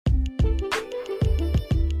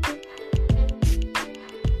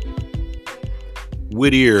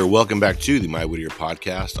Whittier, welcome back to the My Whittier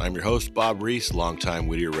podcast. I'm your host, Bob Reese, longtime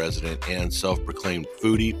Whittier resident and self-proclaimed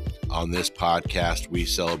foodie. On this podcast, we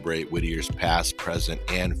celebrate Whittier's past, present,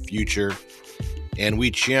 and future, and we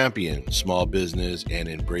champion small business and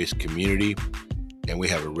embrace community, and we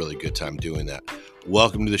have a really good time doing that.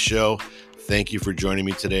 Welcome to the show. Thank you for joining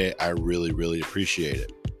me today. I really appreciate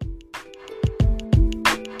it.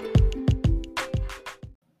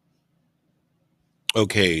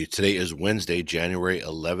 Okay, today is Wednesday, January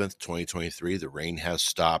 11th, 2023. The rain has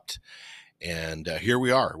stopped, and here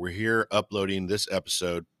we are. We're here uploading this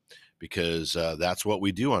episode because that's what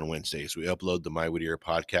we do on Wednesdays. We upload the My Whittier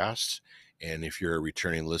podcast, and if you're a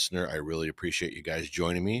returning listener, I really appreciate you guys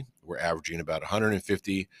joining me. We're averaging about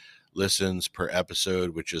 150 listens per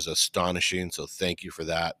episode, which is astonishing, so thank you for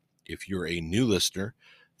that. If you're a new listener,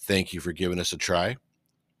 thank you for giving us a try.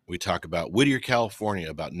 We talk about Whittier, California,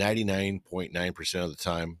 about 99.9% of the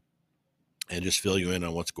time, and just fill you in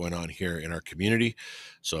on what's going on here in our community.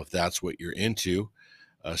 So if that's what you're into,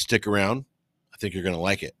 stick around. I think you're going to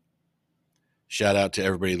like it. Shout out to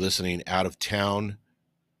everybody listening out of town.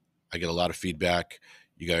 I get a lot of feedback.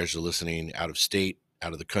 You guys are listening out of state,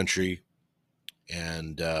 out of the country,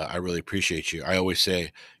 and I really appreciate you. I always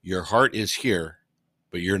say your heart is here,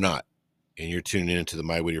 but you're not, and you're tuning into the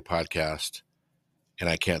My Whittier podcast. And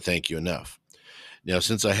I can't thank you enough. Now,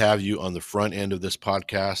 since I have you on the front end of this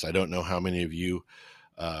podcast, I don't know how many of you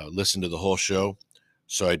listen to the whole show.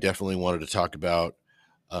 So I definitely wanted to talk about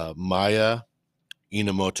Maya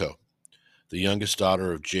Inamoto, the youngest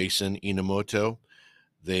daughter of Jason Inamoto.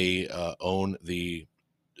 They own Dakara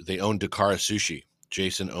Sushi.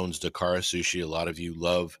 Jason owns Dakara Sushi. A lot of you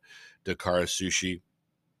love Dakara Sushi.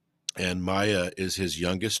 And Maya is his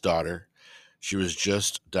youngest daughter. She was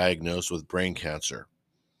just diagnosed with brain cancer,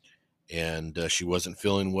 and she wasn't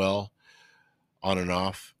feeling well on and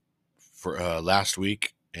off for last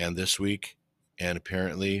week and this week, and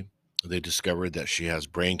apparently they discovered that she has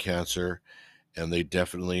brain cancer, and they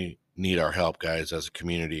definitely need our help, guys, as a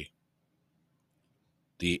community.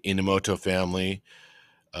 The Inamoto family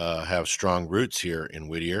have strong roots here in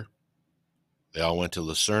Whittier. They all went to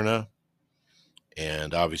Lucerna,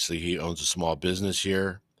 and obviously he owns a small business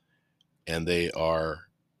here. And they are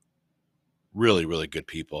really good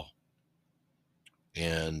people.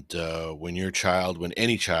 And when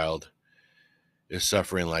any child is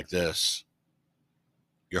suffering like this,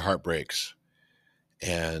 your heart breaks.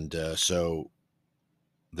 And so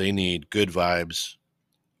they need good vibes,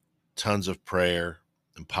 tons of prayer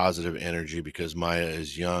and positive energy, because Maya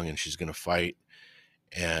is young and she's going to fight.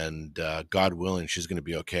 And God willing, she's going to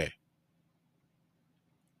be okay.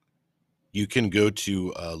 You can go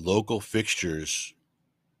to Local Fixtures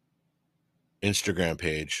Instagram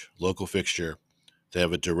page, Local Fixture. They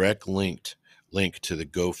have a direct link to the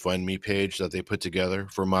GoFundMe page that they put together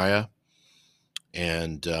for Maya,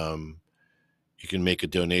 and you can make a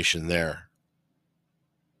donation there,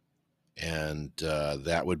 and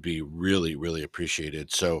that would be really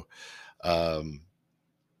appreciated. So I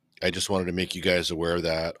just wanted to make you guys aware of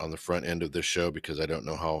that on the front end of this show, because I don't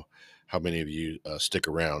know how many of you stick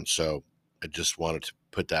around. So I just wanted to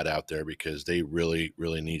put that out there because they really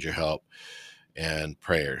need your help and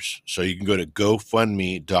prayers. So you can go to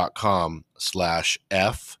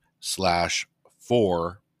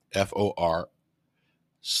gofundme.com/f/4 FOR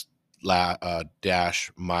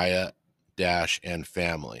dash Maya dash and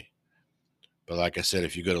family. But like I said,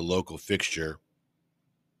 if you go to Local Fixture,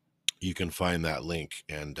 you can find that link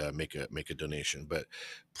and make a donation. But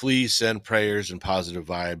please send prayers and positive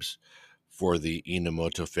vibes for the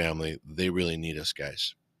Inamoto family. They really need us,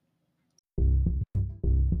 guys.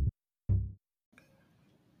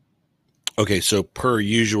 Okay, so per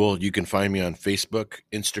usual, you can find me on Facebook,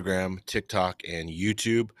 Instagram, TikTok, and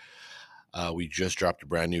YouTube. We just dropped a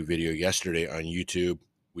brand new video yesterday on YouTube.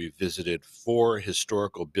 We visited 4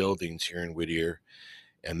 historical buildings here in Whittier,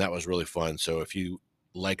 and that was really fun. So if you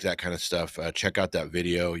like that kind of stuff, check out that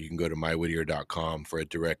video. You can go to mywhittier.com for a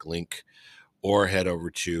direct link, or head over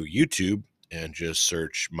to YouTube and just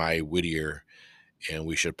search My Whittier, and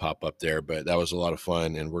we should pop up there. But that was a lot of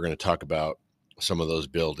fun, and we're going to talk about some of those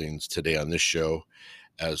buildings today on this show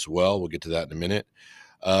as well. We'll get to that in a minute.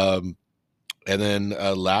 And then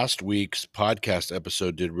last week's podcast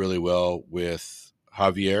episode did really well with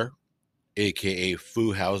Javier, aka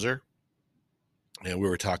Foo Hauser, and we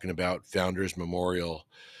were talking about Founders Memorial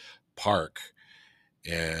Park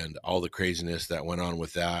and all the craziness that went on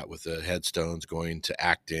with that, with the headstones going to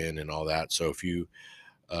Acton and all that. So if you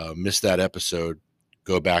missed that episode,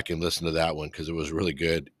 go back and listen to that one, because it was really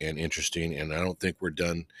good and interesting. And I don't think we're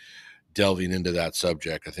done delving into that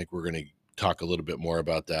subject. I think we're going to talk a little bit more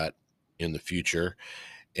about that in the future.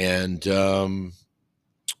 And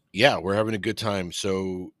yeah, we're having a good time.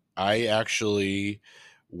 So I actually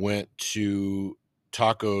went to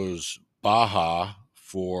Tacos Baja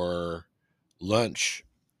for lunch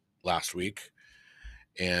last week,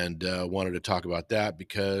 and wanted to talk about that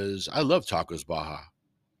because I love Tacos Baja.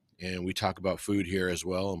 And we talk about food here as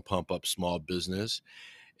well and pump up small business.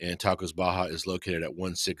 And Tacos Baja is located at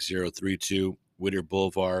 16032 Whittier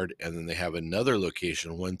Boulevard. And then they have another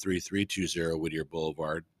location, 13320 Whittier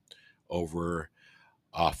Boulevard, over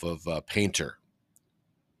off of Painter.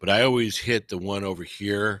 But I always hit the one over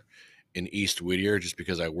here in East Whittier just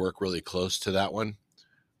because I work really close to that one.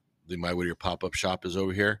 My Whittier pop-up shop is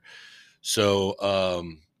over here. So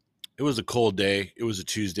it was a cold day. It was a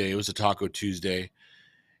Tuesday. It was a Taco Tuesday.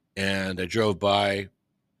 And I drove by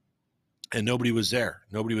and nobody was there.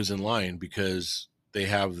 Nobody was in line because they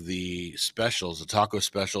have the specials, the taco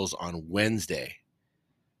specials on Wednesday.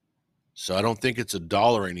 So I don't think it's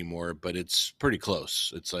 $1 anymore, but it's pretty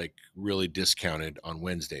close. It's like really discounted on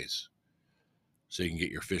Wednesdays. So you can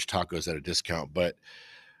get your fish tacos at a discount. But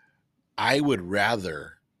I would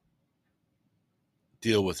rather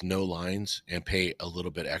deal with no lines and pay a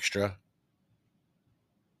little bit extra.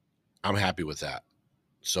 I'm happy with that.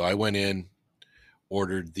 So I went in,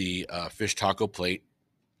 ordered the fish taco plate.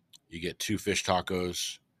 You get 2 fish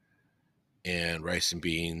tacos and rice and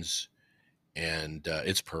beans, and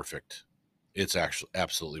it's perfect. It's actually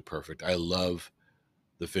absolutely perfect. I love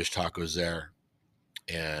the fish tacos there,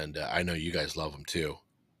 and I know you guys love them too.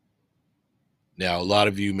 Now, a lot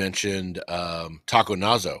of you mentioned Taco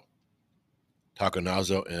Nazo. Taco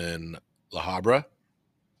Nazo in La Habra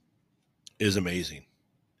is amazing.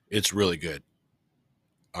 It's really good.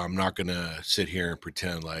 I'm not going to sit here and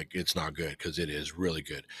pretend like it's not good because it is really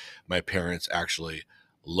good. My parents actually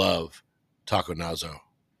love Taco Nazo.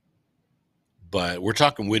 But we're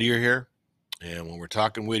talking Whittier here. And when we're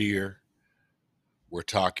talking Whittier, we're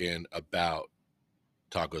talking about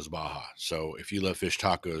Tacos Baja. So if you love fish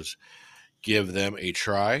tacos, give them a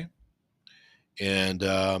try. And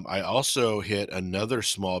I also hit another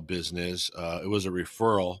small business. It was a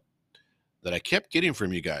referral that I kept getting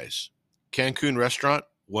from you guys. Cancun Restaurant,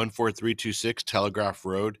 14326 Telegraph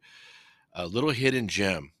Road, a little hidden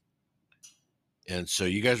gem. And so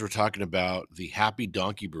you guys were talking about the Happy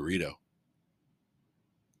Donkey Burrito.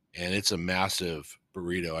 And it's a massive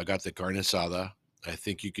burrito. I got the carne asada. I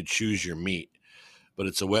think you could choose your meat, but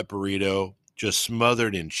it's a wet burrito just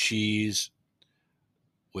smothered in cheese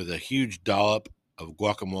with a huge dollop of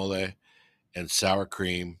guacamole and sour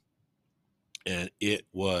cream. And it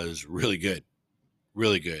was really good.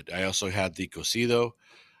 Really good. I also had the cocido,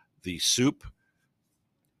 the soup,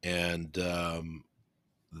 and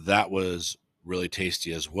that was really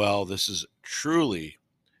tasty as well. This is truly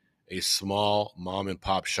a small mom and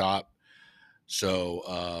pop shop.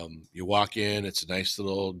 So you walk in, it's a nice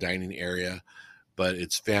little dining area, but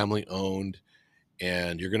it's family owned,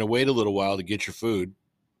 and you're going to wait a little while to get your food,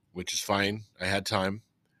 which is fine. I had time.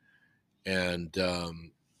 And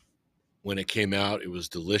when it came out, it was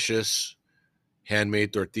delicious,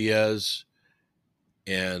 handmade tortillas,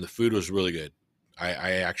 and the food was really good.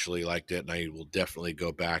 I actually liked it, and I will definitely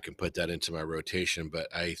go back and put that into my rotation. But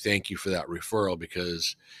I thank you for that referral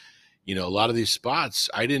because, you know, a lot of these spots,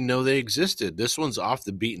 I didn't know they existed. This one's off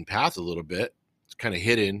the beaten path a little bit. It's kind of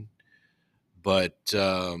hidden. But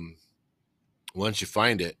once you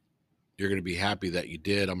find it, you're going to be happy that you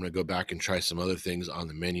did. I'm going to go back and try some other things on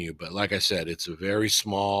the menu. But like I said, it's a very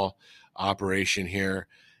small operation here.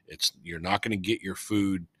 You're not going to get your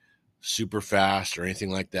food super fast or anything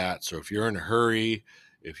like that. So if you're in a hurry,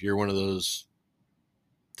 if you're one of those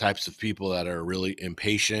types of people that are really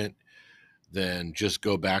impatient, then just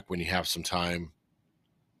go back when you have some time.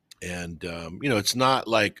 And, you know, it's not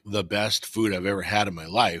like the best food I've ever had in my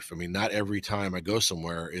life. I mean, not every time I go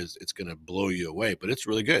somewhere it's going to blow you away, but it's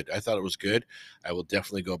really good. I thought it was good. I will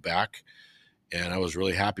definitely go back, and I was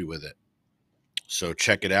really happy with it. So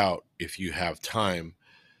check it out if you have time.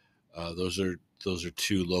 Those are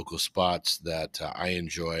 2 local spots that I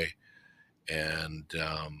enjoy. And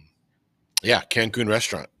yeah, Cancun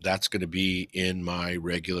Restaurant, that's going to be in my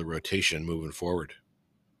regular rotation moving forward.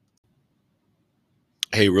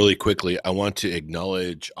 Hey, really quickly, I want to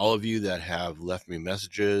acknowledge all of you that have left me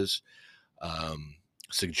messages um,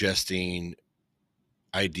 suggesting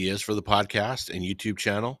ideas for the podcast and YouTube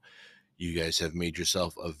channel. You guys have made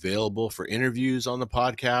yourself available for interviews on the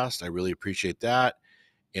podcast. I really appreciate that.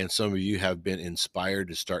 And some of you have been inspired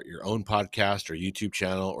to start your own podcast or YouTube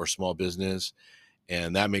channel or small business.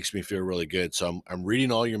 And that makes me feel really good. So I'm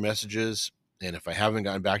reading all your messages. And if I haven't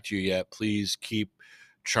gotten back to you yet, please keep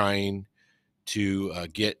trying to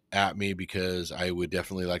get at me, because I would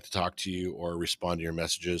definitely like to talk to you or respond to your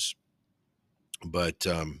messages. But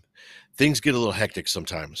things get a little hectic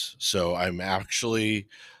sometimes. So I'm actually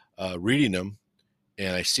reading them,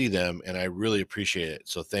 and I see them, and I really appreciate it.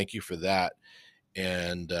 So thank you for that.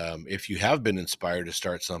 And if you have been inspired to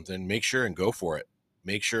start something, make sure and go for it.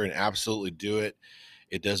 Make sure and absolutely do it.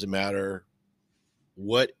 It doesn't matter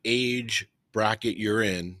what age bracket you're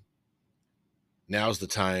in, now's the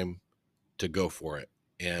time to go for it.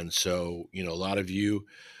 And so, a lot of you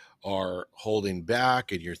are holding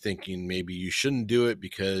back, and you're thinking maybe you shouldn't do it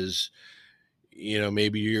because,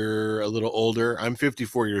 maybe you're a little older. I'm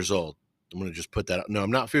 54 years old. I'm going to just put that up. No,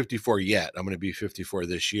 I'm not 54 yet. I'm going to be 54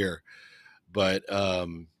 this year. But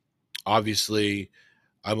obviously,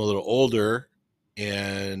 I'm a little older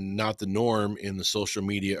and not the norm in the social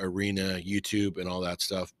media arena, YouTube and all that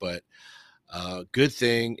stuff. But good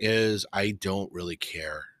thing is I don't really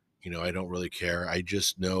care. I don't really care. I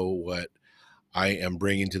just know what I am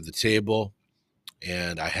bringing to the table,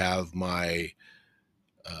 and I have my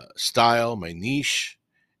style, my niche,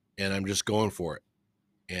 and I'm just going for it.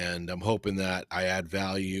 And I'm hoping that I add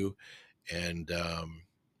value and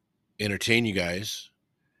entertain you guys.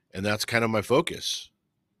 And that's kind of my focus.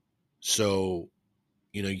 So,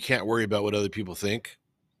 you can't worry about what other people think.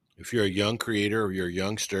 If you're a young creator or you're a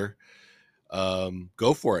youngster,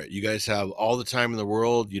 go for it. You guys have all the time in the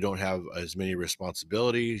world. You don't have as many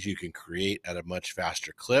responsibilities. You can create at a much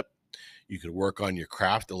faster clip. You can work on your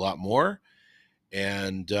craft a lot more.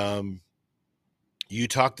 And you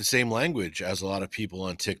talk the same language as a lot of people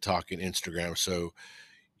on TikTok and Instagram. So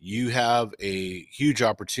you have a huge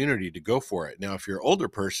opportunity to go for it. Now, if you're an older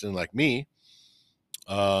person like me,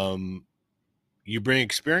 you bring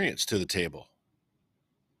experience to the table.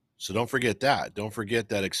 So don't forget that. Don't forget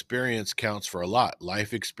that experience counts for a lot.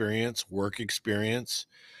 Life experience, work experience,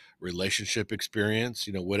 relationship experience,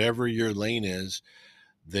 whatever your lane is,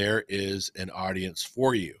 there is an audience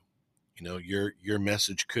for you. Your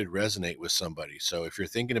message could resonate with somebody. So if you're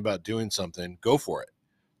thinking about doing something, go for it.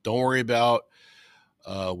 Don't worry about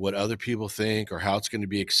what other people think or how it's going to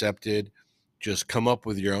be accepted. Just come up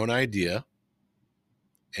with your own idea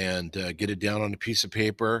and get it down on a piece of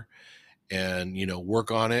paper, and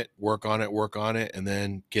work on it, and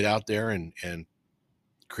then get out there and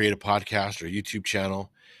create a podcast or YouTube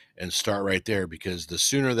channel and start right there. Because the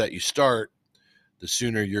sooner that you start, the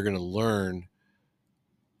sooner you're going to learn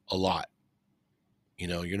a lot.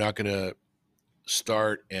 You're not going to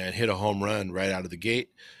start and hit a home run right out of the gate,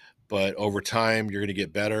 but over time you're going to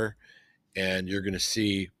get better, and you're going to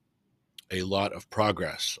see a lot of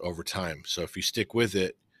progress over time. So if you stick with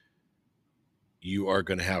it, you are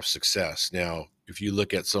going to have success. Now, if you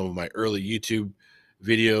look at some of my early YouTube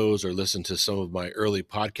videos or listen to some of my early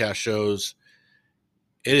podcast shows,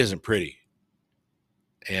 it isn't pretty.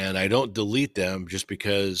 And I don't delete them just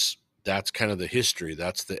because that's kind of the history.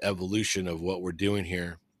 That's the evolution of what we're doing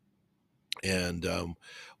here. And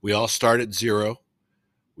we all start at zero.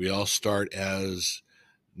 We all start as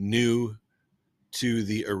new to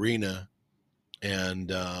the arena.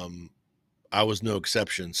 And I was no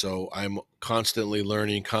exception. So I'm constantly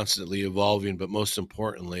learning, constantly evolving. But most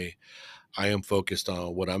importantly, I am focused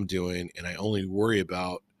on what I'm doing, and I only worry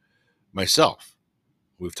about myself.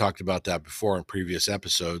 We've talked about that before in previous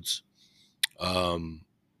episodes.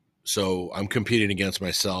 So I'm competing against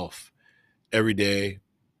myself every day,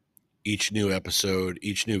 each new episode,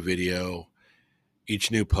 each new video,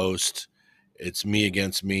 each new post. It's me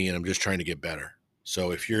against me, and I'm just trying to get better.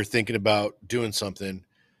 So if you're thinking about doing something,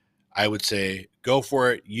 I would say go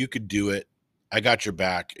for it. You could do it. I got your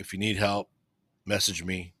back. If you need help, message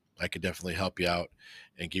me. I could definitely help you out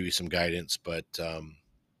and give you some guidance. But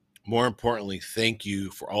more importantly, thank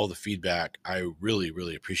you for all the feedback. I really,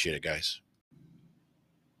 really appreciate it, guys.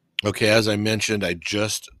 Okay, as I mentioned, I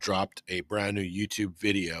just dropped a brand new YouTube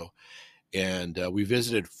video, and we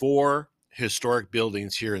visited 4 historic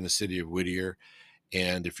buildings here in the city of Whittier.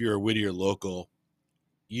 And if you're a Whittier local,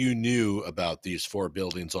 you knew about these 4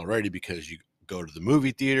 buildings already because you go to the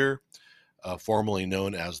movie theater, formerly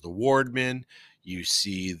known as the Wardman. You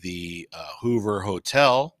see the Hoover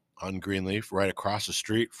Hotel on Greenleaf right across the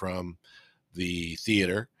street from the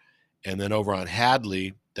theater. And then over on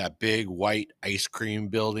Hadley, that big white ice cream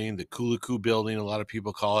building, the Coolico building, a lot of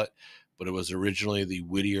people call it, but it was originally the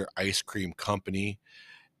Whittier Ice Cream Company.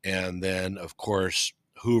 And then, of course,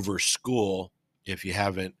 Hoover School. If you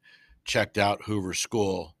haven't checked out Hoover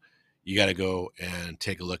School, you got to go and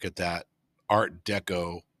take a look at that Art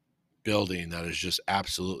Deco building that is just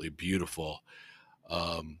absolutely beautiful.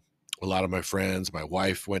 A lot of my friends, my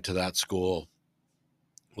wife went to that school.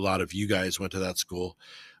 A lot of you guys went to that school.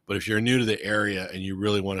 But if you're new to the area and you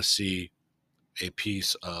really want to see a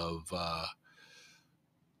piece of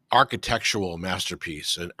architectural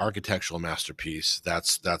masterpiece,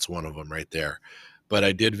 that's one of them right there. But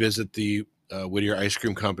I did visit the Whittier Ice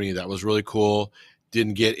Cream Company. That was really cool.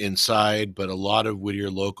 Didn't get inside, but a lot of Whittier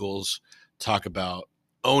locals talk about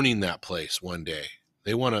owning that place one day.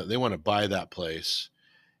 They want to buy that place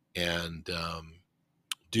and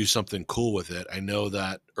do something cool with it. I know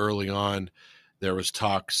that early on there was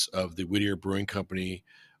talks of the Whittier Brewing Company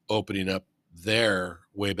opening up there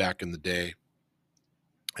way back in the day,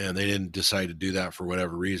 and they didn't decide to do that for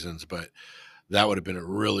whatever reasons, but that would have been a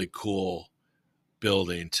really cool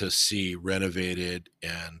building to see renovated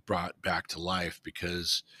and brought back to life,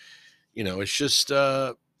 because it's just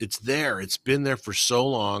it's there. It's been there for so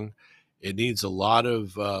long. It needs a lot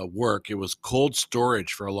of work. It was cold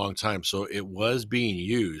storage for a long time, so it was being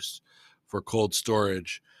used for cold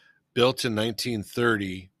storage. Built in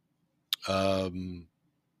 1930,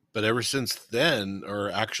 but ever since then, or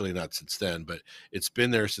actually not since then, but it's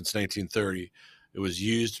been there since 1930. It was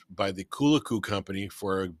used by the Kula Koo Company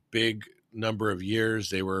for a big number of years.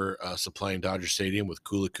 They were supplying Dodger Stadium with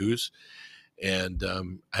Kula Koos. And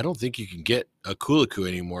I don't think you can get a Kula Koo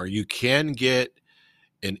anymore. You can get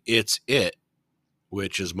an It's It,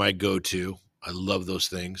 which is my go-to. I love those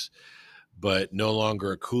things, but no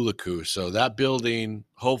longer a Kula Koo. So that building,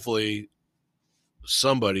 hopefully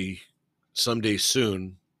somebody someday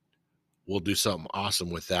soon will do something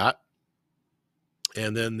awesome with that.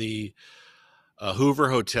 And then the Hoover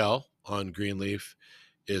Hotel on Greenleaf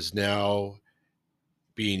is now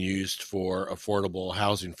being used for affordable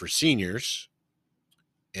housing for seniors.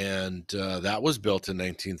 And that was built in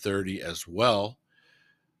 1930 as well.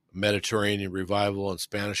 Mediterranean revival and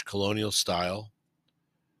Spanish colonial style,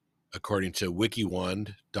 according to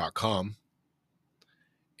wikiwand.com.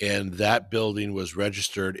 And that building was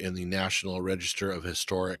registered in the National Register of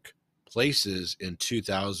Historic Places in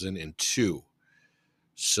 2002.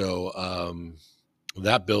 So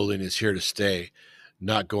that building is here to stay,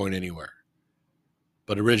 not going anywhere.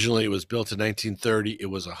 But originally it was built in 1930. It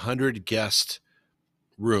was a 100-guest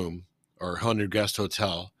room or 100-guest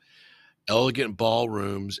hotel, elegant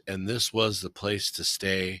ballrooms, and this was the place to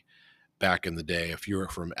stay back in the day. If you were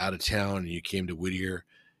from out of town and you came to Whittier,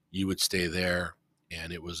 you would stay there,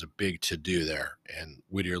 and it was a big to-do there. And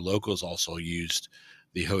Whittier locals also used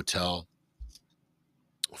the hotel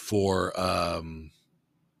for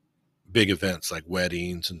big events like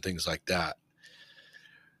weddings and things like that.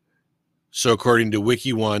 So according to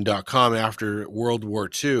wikiwand.com, after World War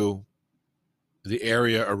II, the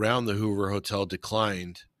area around the Hoover Hotel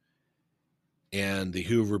declined, and the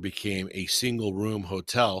Hoover became a single-room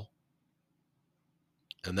hotel,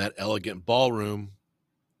 and that elegant ballroom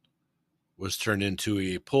was turned into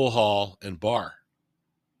a pool hall and bar.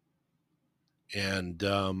 And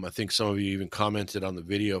I think some of you even commented on the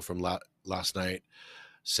video from last night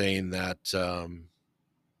saying that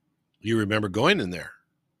you remember going in there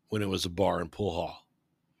when it was a bar and pool hall.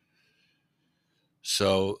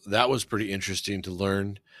 So that was pretty interesting to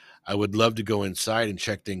learn. I would love to go inside and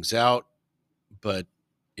check things out, but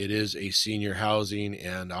it is a senior housing,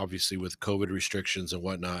 and obviously with COVID restrictions and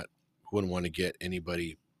whatnot, wouldn't want to get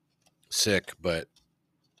anybody sick. But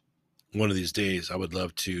one of these days I would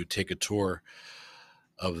love to take a tour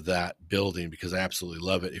of that building because I absolutely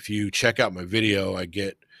love it. If you check out my video, I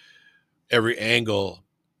get every angle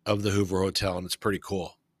of the Hoover Hotel, and it's pretty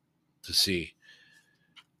cool to see.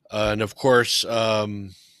 And of course,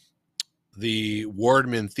 the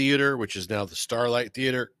Wardman Theater, which is now the Starlight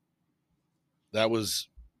Theater, that was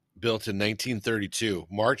built in 1932,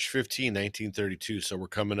 March 15, 1932. So we're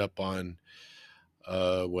coming up on,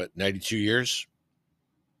 92 years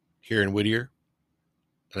here in Whittier.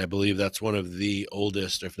 And I believe that's one of the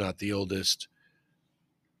oldest, if not the oldest,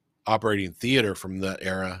 operating theater from that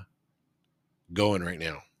era going right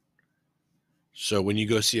now. So when you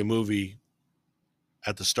go see a movie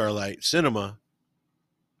at the Starlight Cinema,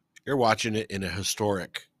 you're watching it in a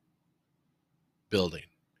historic building.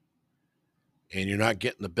 And you're not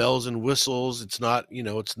getting the bells and whistles. It's not,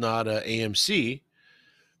 it's not a AMC,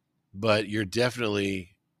 but you're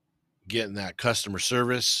definitely getting that customer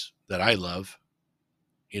service that I love.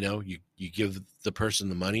 You give the person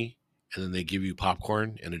the money, and then they give you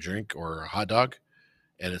popcorn and a drink or a hot dog,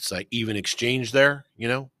 and it's like even exchange there,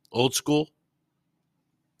 old school.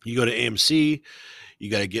 You go to AMC, you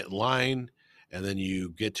got to get in line, and then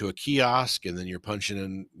you get to a kiosk, and then you're punching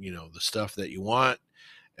in, the stuff that you want,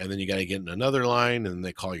 and then you got to get in another line, and then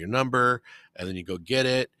they call your number, and then you go get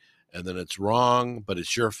it, and then it's wrong, but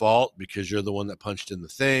it's your fault because you're the one that punched in the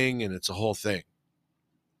thing, and it's a whole thing.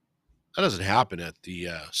 That doesn't happen at the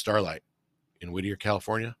Starlight in Whittier,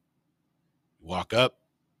 California. Walk up.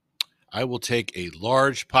 I will take a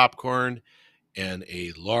large popcorn and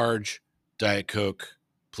a large Diet Coke,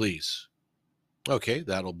 please. Okay,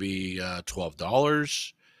 that'll be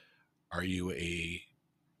 $12. Are you a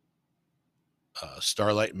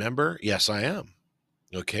Starlight member? Yes, I am.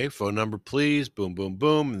 Okay, phone number, please. Boom, boom,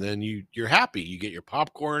 boom. And then you're happy. You get your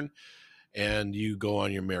popcorn and you go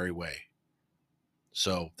on your merry way.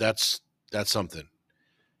 So that's something.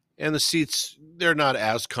 And the seats, they're not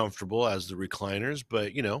as comfortable as the recliners,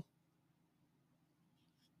 but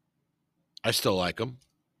I still like them.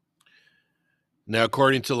 Now,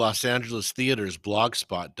 according to Los Angeles Theater's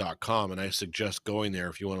blogspot.com, and I suggest going there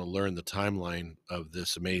if you want to learn the timeline of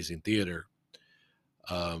this amazing theater,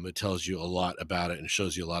 it tells you a lot about it and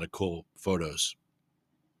shows you a lot of cool photos.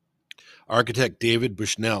 Architect David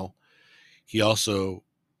Bushnell, he also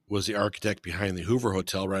was the architect behind the Hoover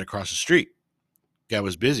Hotel right across the street. Guy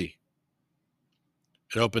was busy.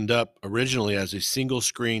 It opened up originally as a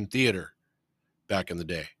single-screen theater back in the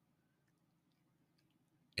day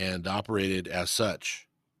and operated as such.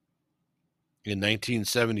 In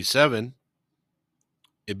 1977,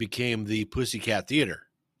 it became the Pussycat Theater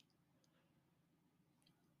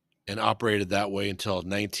and operated that way until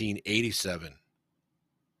 1987.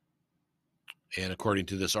 And according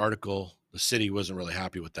to this article, the city wasn't really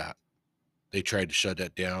happy with that. They tried to shut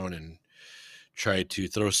that down and tried to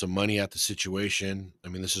throw some money at the situation. I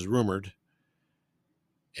mean, this is rumored.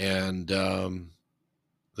 And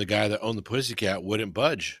the guy that owned the Pussycat wouldn't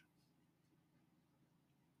budge.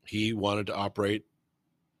 He wanted to operate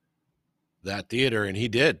that theater, and he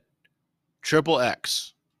did. Triple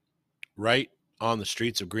X, right on the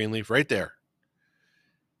streets of Greenleaf, right there.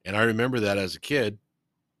 And I remember that as a kid.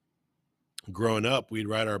 Growing up, we'd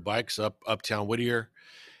ride our bikes up Uptown Whittier,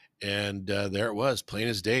 and there it was, plain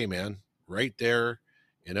as day, man. Right there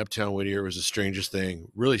in Uptown Whittier was the strangest thing.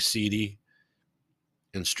 Really seedy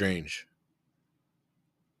and strange.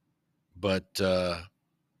 But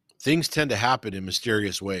things tend to happen in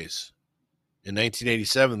mysterious ways. In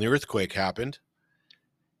 1987, the earthquake happened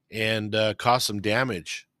and caused some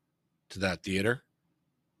damage to that theater.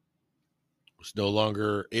 It was no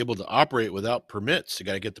longer able to operate without permits. You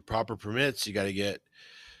got to get the proper permits. You got to get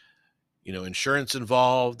insurance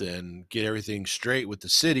involved and get everything straight with the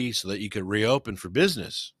city so that you could reopen for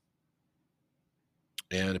business.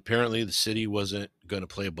 And apparently the city wasn't going to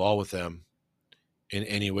play ball with them in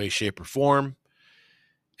any way, shape, or form.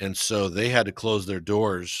 And so they had to close their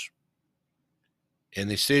doors. And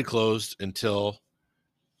they stayed closed until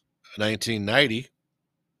 1990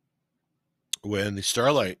 when the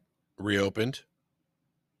Starlight reopened.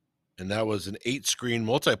 And that was an 8-screen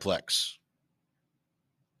multiplex.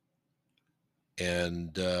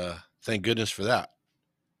 And thank goodness for that.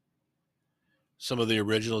 Some of the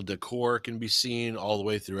original decor can be seen all the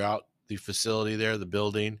way throughout the facility there, the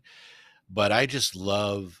building. But I just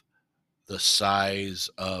love the size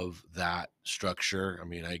of that structure. I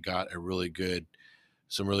mean, I got some really good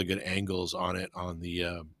angles on it on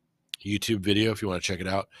the YouTube video if you want to check it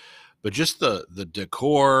out. But just the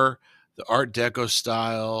decor, the Art Deco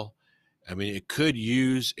style. I mean, it could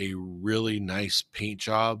use a really nice paint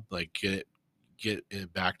job, like get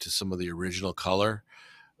it back to some of the original color.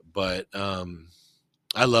 But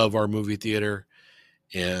I love our movie theater,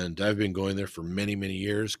 and I've been going there for many, many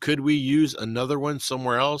years. Could we use another one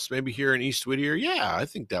somewhere else, maybe here in East Whittier? Yeah, I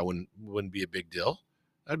think that wouldn't be a big deal.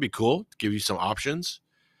 That'd be cool to give you some options.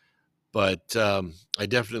 But I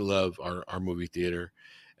definitely love our movie theater,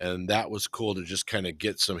 and that was cool to just kind of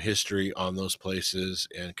get some history on those places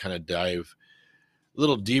and kind of dive a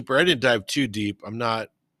little deeper. I didn't dive too deep. I'm not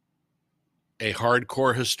a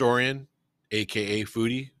hardcore historian, aka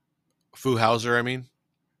foodie, Foo Hauser, I mean.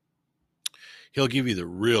 He'll give you the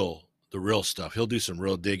real stuff. He'll do some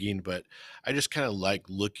real digging, but I just kind of like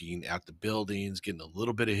looking at the buildings, getting a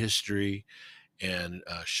little bit of history, and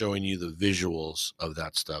showing you the visuals of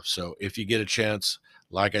that stuff. So if you get a chance,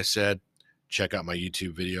 like I said, check out my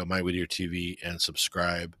YouTube video, My Whittier TV, and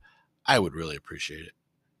subscribe. I would really appreciate it.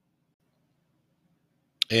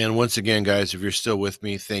 And once again, guys, if you're still with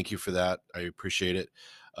me, thank you for that. I appreciate it.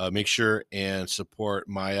 Make sure and support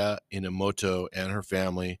Maya Inamoto and her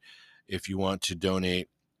family. If you want to donate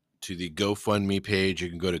to the GoFundMe page, you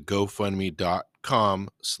can go to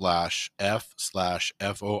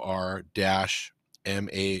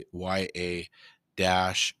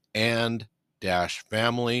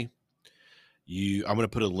I'm going to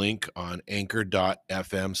put a link on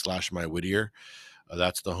anchor.fm/MyWhittier.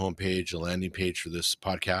 That's the homepage, the landing page for this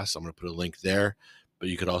podcast. I'm going to put a link there, but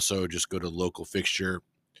you could also just go to local fixture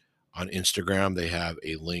On Instagram, they have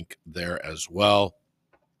a link there as well.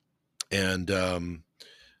 And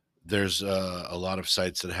there's a lot of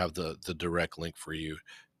sites that have the direct link for you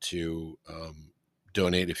to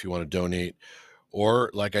donate if you want to donate. Or,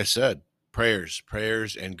 like I said, prayers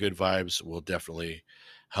and good vibes will definitely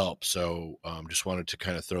help. So just wanted to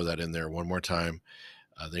kind of throw that in there one more time.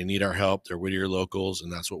 They need our help. They're Whittier locals,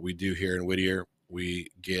 and that's what we do here in Whittier. We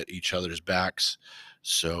get each other's backs.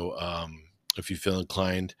 So if you feel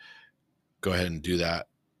inclined, go ahead and do that.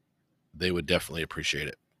 They would definitely appreciate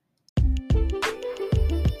it.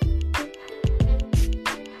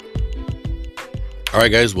 All right,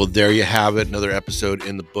 guys. Well, there you have it. Another episode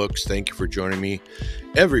in the books. Thank you for joining me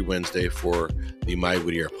every Wednesday for the My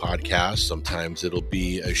Whittier podcast. Sometimes it'll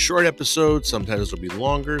be a short episode. Sometimes it'll be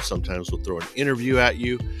longer. Sometimes we'll throw an interview at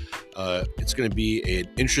you. It's going to be an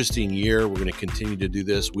interesting year. We're going to continue to do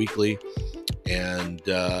this weekly. And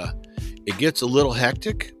it gets a little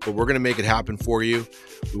hectic, but we're going to make it happen for you.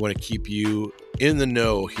 We want to keep you in the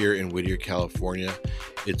know here in Whittier, California.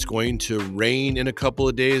 It's going to rain in a couple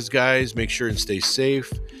of days, guys. Make sure and stay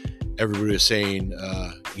safe. Everybody was saying,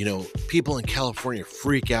 people in California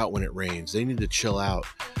freak out when it rains. They need to chill out.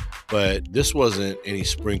 But this wasn't any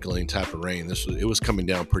sprinkling type of rain. It was coming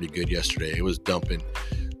down pretty good yesterday. It was dumping.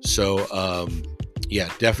 So,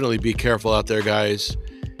 definitely be careful out there, guys.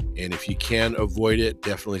 And if you can avoid it,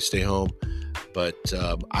 definitely stay home. But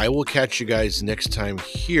I will catch you guys next time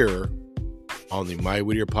here on the My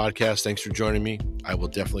Whittier podcast. Thanks for joining me. I will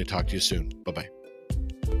definitely talk to you soon. Bye-bye.